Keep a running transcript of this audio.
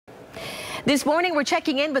This morning, we're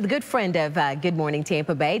checking in with a good friend of Good Morning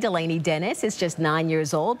Tampa Bay. Delanie Dennis is just 9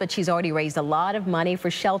 years old, but she's already raised a lot of money for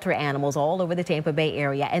shelter animals all over the Tampa Bay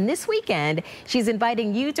area. And this weekend, she's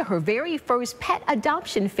inviting you to her very first pet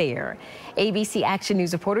adoption fair. ABC Action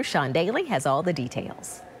News reporter Sean Daly has all the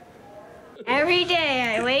details. Every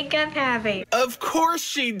day I wake up happy. Of course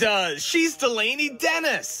she does. She's Delanie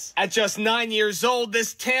Dennis. At just 9 years old,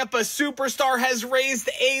 this Tampa superstar has raised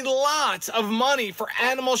a lot of money for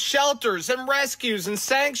animal shelters and rescues and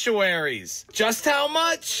sanctuaries. Just how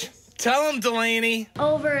much? Tell him, Delanie.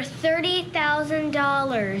 Over $30,000.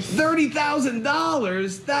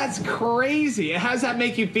 $30,000? That's crazy. How does that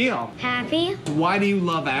make you feel? Happy? Why do you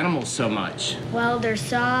love animals so much? Well, they're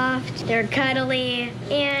soft, they're cuddly,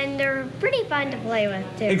 and they're pretty fun to play with,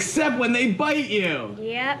 too. Except when they bite you.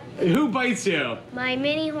 Yep. Who bites you? My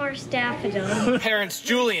mini horse daffodil. Parents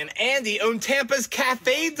Julie and Andy own Tampa's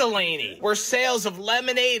Cafe Delanie, where sales of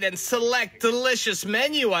lemonade and select delicious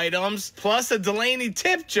menu items, plus a Delanie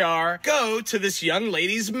tip jar, go to this young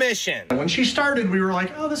lady's mission. When she started, we were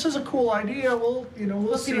like, oh, this is a cool idea. We'll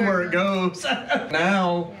see where it goes.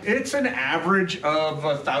 Now, it's an average of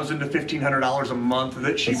 $1,000 to $1,500 a month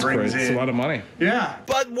that she brings in. That's a lot of money. Yeah.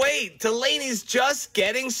 But wait, Delanie's just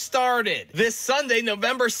getting started. This Sunday,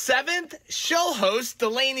 November 7th, she'll host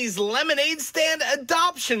Delanie's Lemonade Stand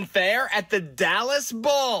Adoption Fair at the Dallas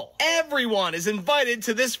Bowl. Everyone is invited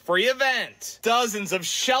to this free event. Dozens of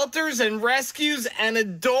shelters and rescues and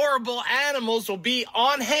adorable animals will be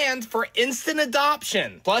on hand for instant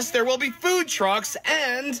adoption. Plus, there will be food trucks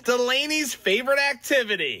and Delanie's favorite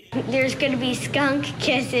activity. There's gonna be skunk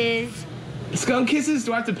kisses. Skunk kisses?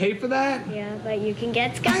 Do I have to pay for that? Yeah, but you can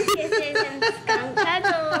get skunk kisses and skunk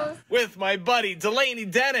cuddles. With my buddy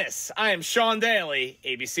Delanie Dennis, I am Sean Daly,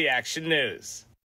 ABC Action News.